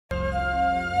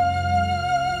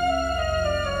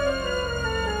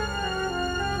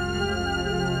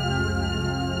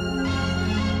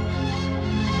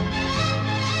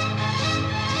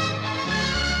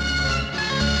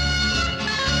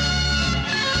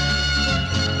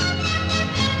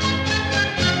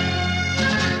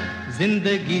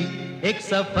जिंदगी एक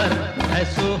सफर है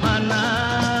सुहाना,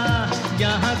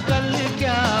 यहाँ कल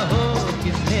क्या हो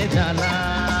किसने जाना।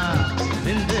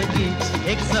 जिंदगी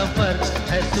एक सफर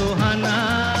है सुहाना,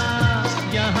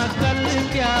 यहाँ कल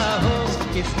क्या हो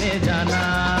किसने जाना।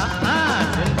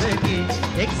 जिंदगी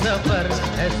एक सफर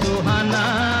है सुहाना,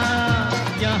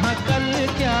 यहाँ कल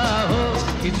क्या हो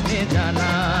किसने जाना।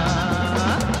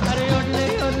 अरे ओले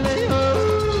ओले हो,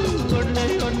 ओले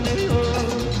ओले हो,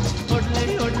 ओले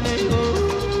ओले हो,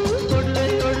 ओले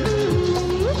ओले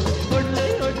हो, ओले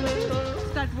ओले हो।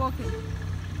 Start walking.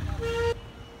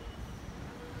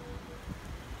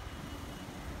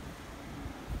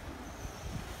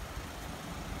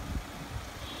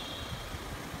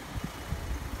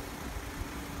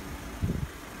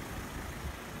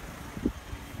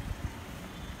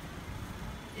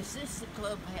 Is this the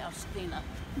clubhouse, Tina?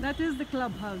 That is the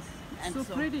clubhouse. And So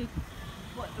pretty.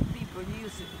 What do people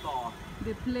use it for?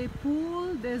 They play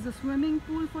pool. There's a swimming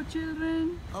pool for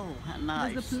children. Oh, how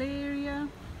nice. There's a play area.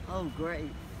 Oh,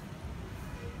 great.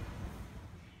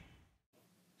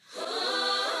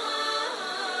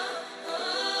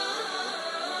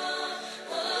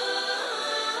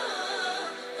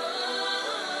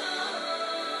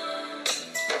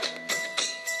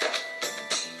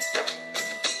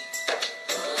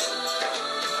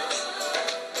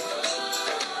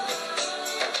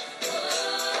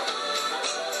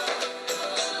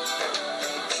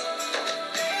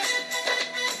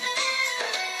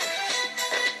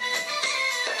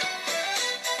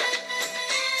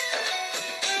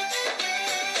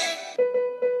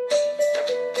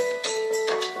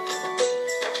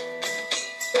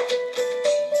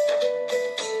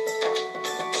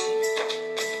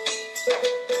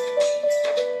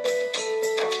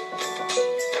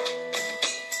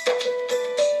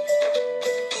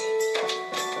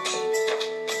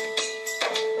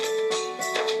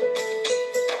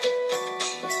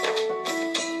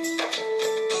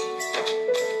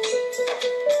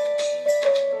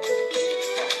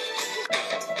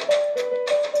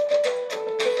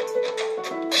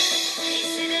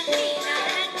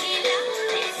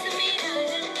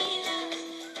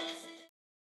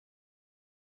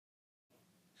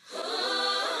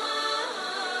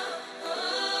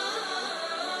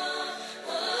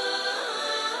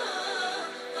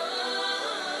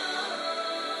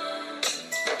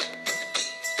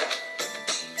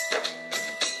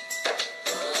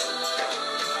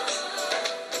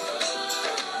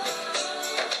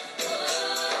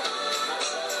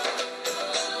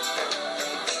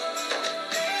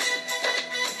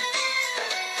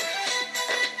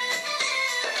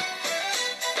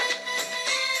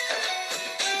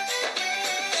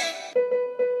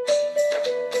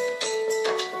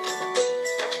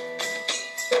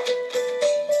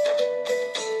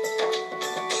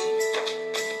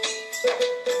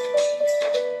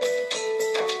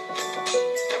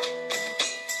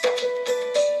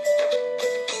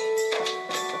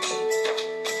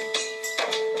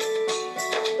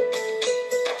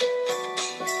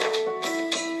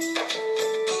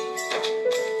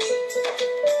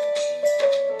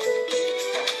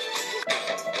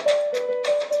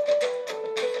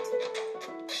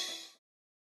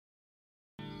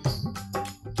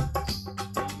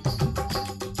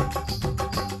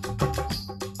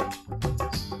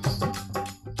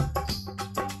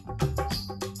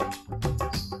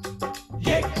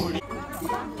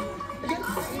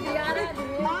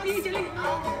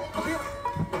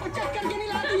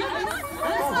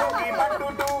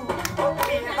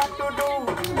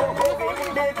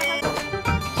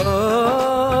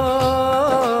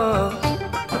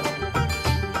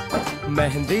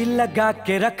 Mehndi लगा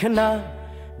के रखना,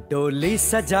 डोली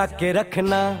सजा के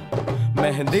रखना।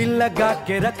 मेहंदी लगा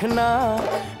के रखना,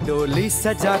 डोली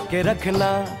सजा के रखना।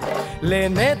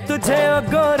 लेने तुझे ओ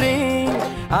गोरी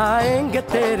आएंगे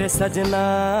तेरे सजना।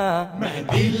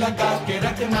 मेहंदी लगा के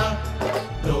रखना,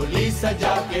 डोली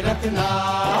सजा के रखना।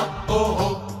 ओहो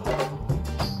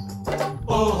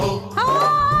ओहो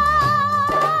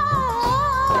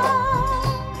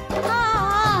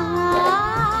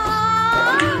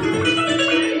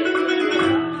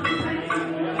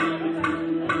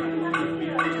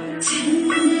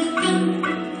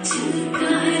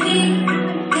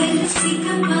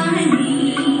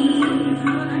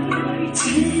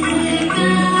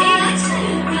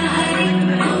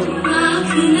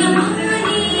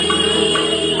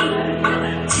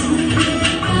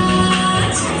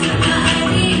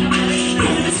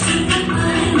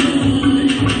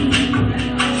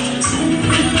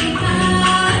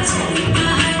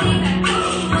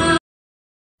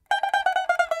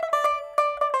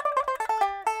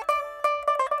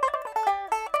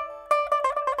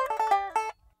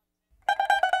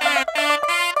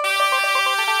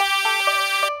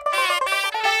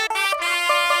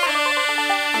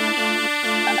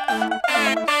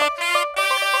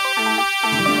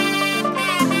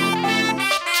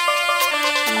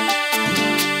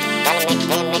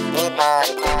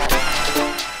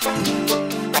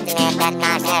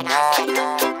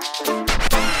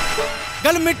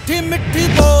गल मिठी मिठी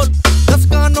बोल, 10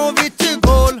 कानों विच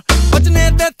घोल, बजने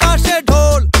दे ताशे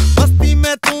ढोल, मस्ती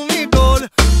में तू भी डोल,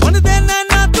 मन दे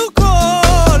नैना तू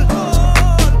खोल,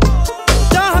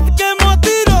 चाहत के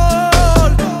मोती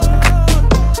रोल,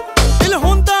 दिल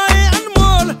हुंदा है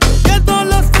अनमोल, ये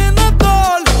दौलत से न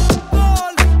तोल,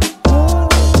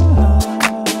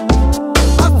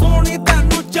 आ सोनी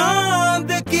तैनू चांद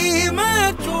की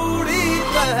मैं चूड़ी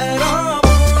पहरा।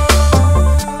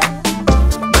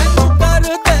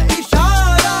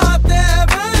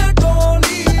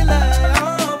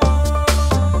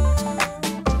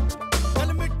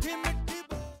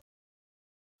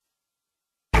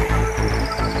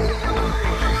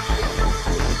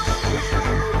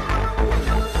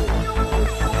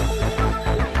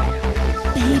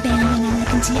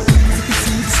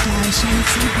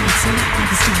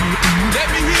 Let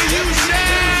me hear you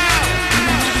shout!